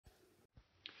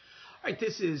All right,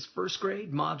 this is first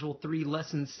grade, Module 3,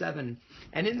 Lesson 7.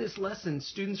 And in this lesson,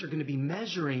 students are going to be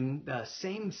measuring the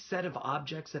same set of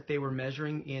objects that they were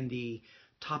measuring in the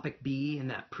topic B in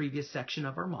that previous section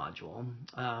of our module.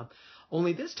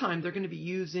 Only this time they're going to be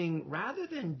using, rather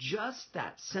than just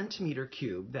that centimeter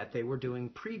cube that they were doing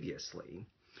previously,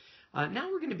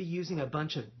 now we're going to be using a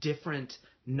bunch of different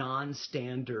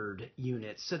non-standard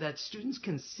units so that students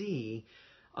can see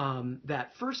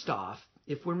that first off,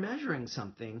 if we're measuring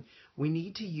something, we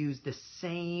need to use the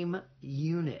same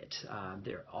unit.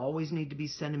 There always need to be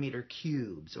centimeter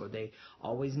cubes, or they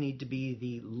always need to be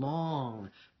the long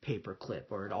paper clip,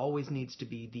 or it always needs to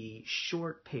be the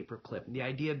short paper clip. The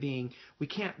idea being we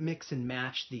can't mix and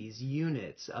match these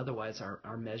units, otherwise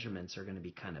our measurements are going to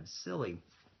be kind of silly.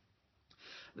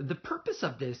 The purpose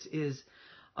of this is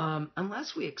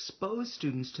unless we expose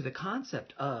students to the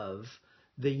concept of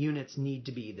the units need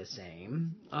to be the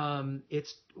same,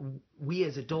 we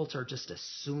as adults are just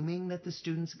assuming that the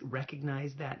students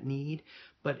recognize that need.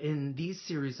 But in these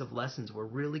series of lessons, we're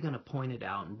really going to point it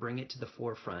out and bring it to the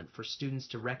forefront for students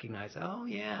to recognize, oh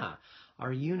yeah,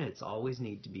 our units always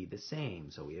need to be the same.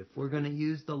 So if we're going to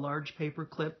use the large paper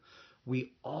clip,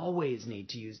 we always need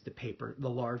to use the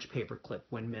large paper clip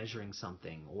when measuring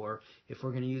something. Or if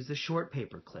we're going to use the short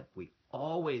paper clip, we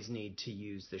always need to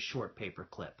use the short paper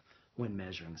clip when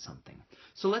measuring something.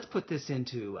 So let's put this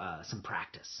into some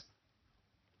practice.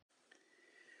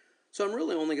 So I'm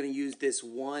really only going to use this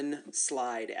one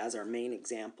slide as our main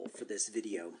example for this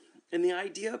video. And the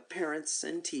idea of parents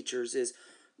and teachers is,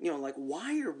 like,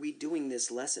 why are we doing this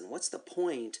lesson? What's the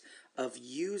point of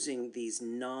using these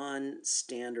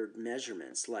non-standard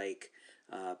measurements like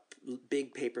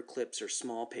big paper clips or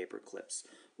small paper clips?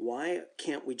 Why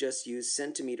can't we just use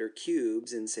centimeter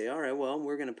cubes and say, all right, well,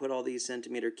 we're going to put all these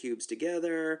centimeter cubes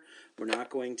together. We're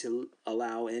not going to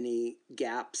allow any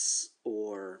gaps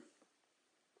or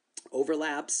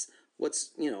overlaps.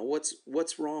 What's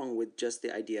wrong with just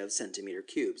the idea of centimeter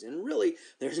cubes? And really,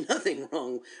 there's nothing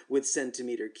wrong with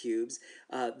centimeter cubes.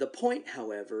 The point,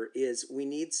 however, is we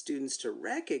need students to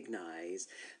recognize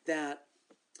that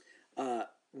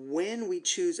when we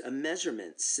choose a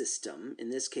measurement system, in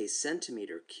this case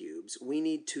centimeter cubes, we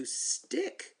need to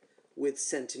stick with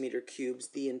centimeter cubes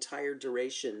the entire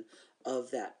duration of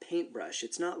that paintbrush.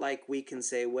 It's not like we can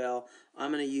say, well,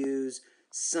 I'm going to use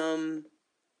some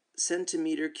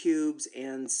centimeter cubes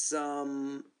and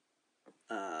some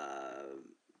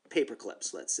paper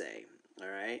clips, let's say. All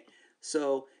right,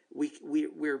 so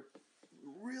we're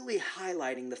really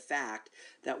highlighting the fact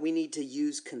that we need to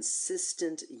use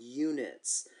consistent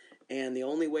units, and the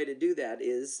only way to do that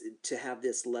is to have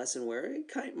this lesson where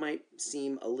it might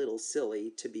seem a little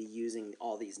silly to be using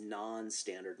all these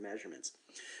non-standard measurements.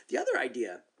 The other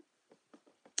idea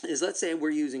is, let's say we're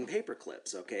using paper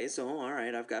clips. Okay, so all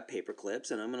right, I've got paper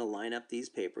clips and I'm going to line up these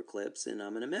paper clips and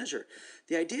I'm going to measure.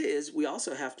 The idea is we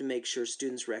also have to make sure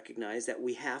students recognize that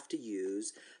we have to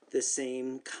use the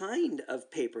same kind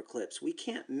of paper clips. We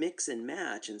can't mix and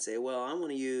match and say, well, I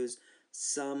want to use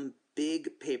some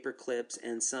big paper clips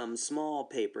and some small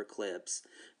paper clips.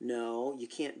 No, you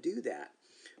can't do that.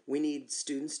 We need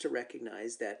students to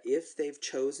recognize that if they've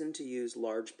chosen to use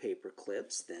large paper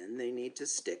clips, then they need to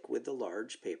stick with the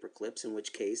large paper clips, in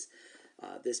which case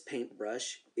this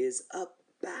paintbrush is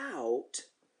about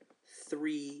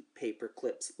 3 paper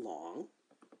clips long,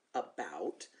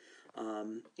 about.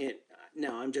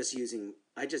 Now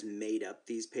I just made up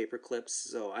these paper clips,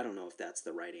 so I don't know if that's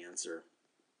the right answer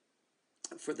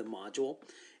for the module.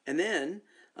 And then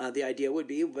the idea would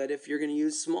be, but if you're going to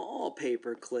use small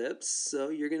paper clips, so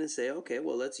you're going to say, okay,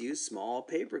 well, let's use small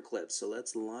paper clips. So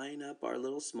let's line up our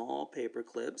little small paper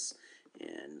clips,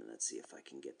 and let's see if I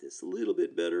can get this a little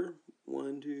bit better.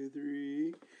 1, 2,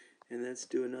 3, and let's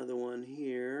do another one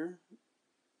here.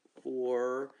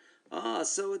 4.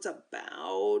 So it's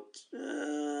about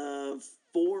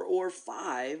 4 or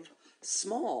 5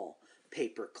 small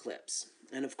paper clips.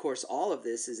 And of course, all of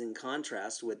this is in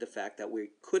contrast with the fact that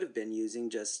we could have been using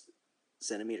just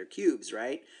centimeter cubes,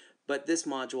 right? But this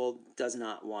module does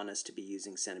not want us to be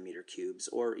using centimeter cubes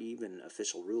or even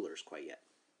official rulers quite yet.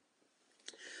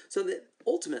 So that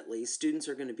ultimately, students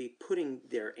are going to be putting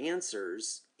their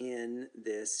answers in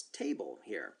this table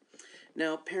here.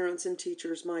 Now, parents and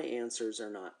teachers, my answers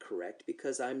are not correct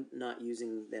because I'm not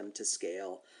using them to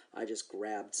scale. I just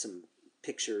grabbed some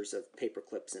pictures of paper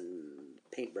clips and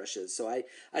paintbrushes, so I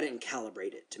didn't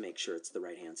calibrate it to make sure it's the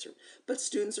right answer. But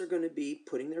students are going to be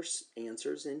putting their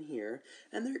answers in here,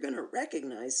 and they're going to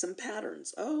recognize some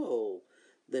patterns. Oh,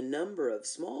 the number of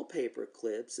small paper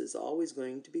clips is always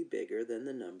going to be bigger than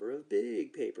the number of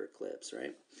big paper clips,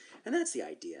 right? And that's the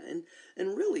idea.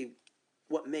 And really,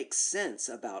 what makes sense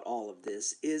about all of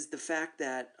this is the fact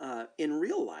that in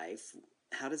real life,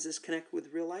 how does this connect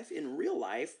with real life? In real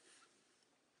life,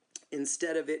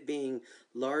 instead of it being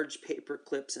large paper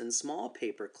clips and small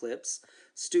paper clips,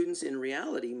 students in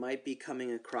reality might be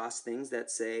coming across things that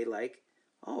say like,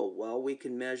 oh, well, we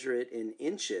can measure it in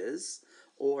inches,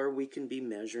 or we can be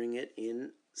measuring it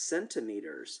in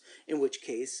centimeters, in which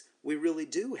case we really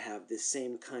do have this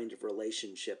same kind of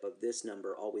relationship of this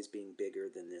number always being bigger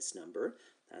than this number.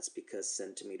 That's because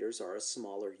centimeters are a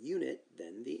smaller unit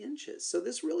than the inches. So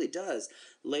this really does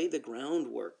lay the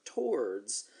groundwork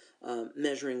towards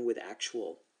measuring with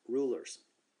actual rulers.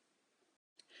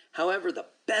 However, the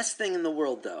best thing in the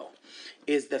world, though,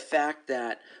 is the fact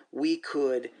that we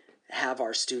could have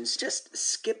our students just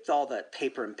skip all that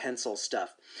paper and pencil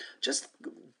stuff. Just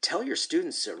tell your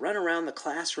students to run around the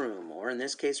classroom, or in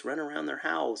this case, run around their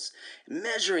house,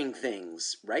 measuring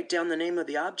things. Write down the name of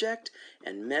the object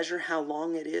and measure how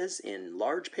long it is in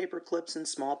large paper clips and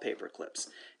small paper clips.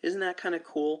 Isn't that kind of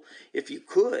cool? If you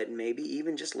could, maybe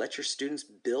even just let your students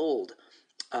build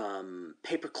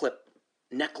paperclip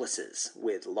necklaces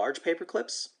with large paper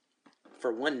clips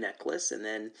for one necklace, and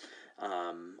then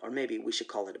or maybe we should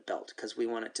call it a belt because we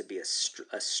want it to be a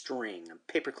string,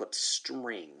 a paperclip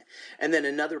string, and then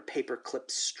another paperclip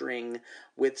string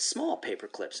with small paper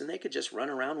clips, and they could just run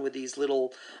around with these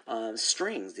little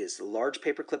strings, this large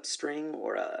paperclip string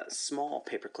or a small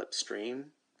paperclip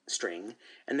string,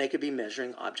 and they could be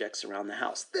measuring objects around the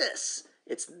house.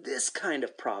 It's this kind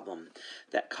of problem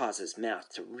that causes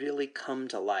math to really come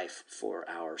to life for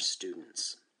our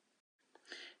students.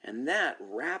 And that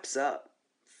wraps up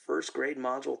first grade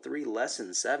Module 3,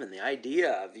 Lesson 7, the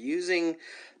idea of using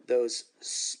those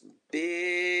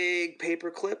big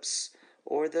paper clips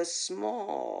or the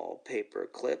small paper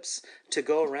clips to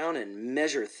go around and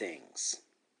measure things.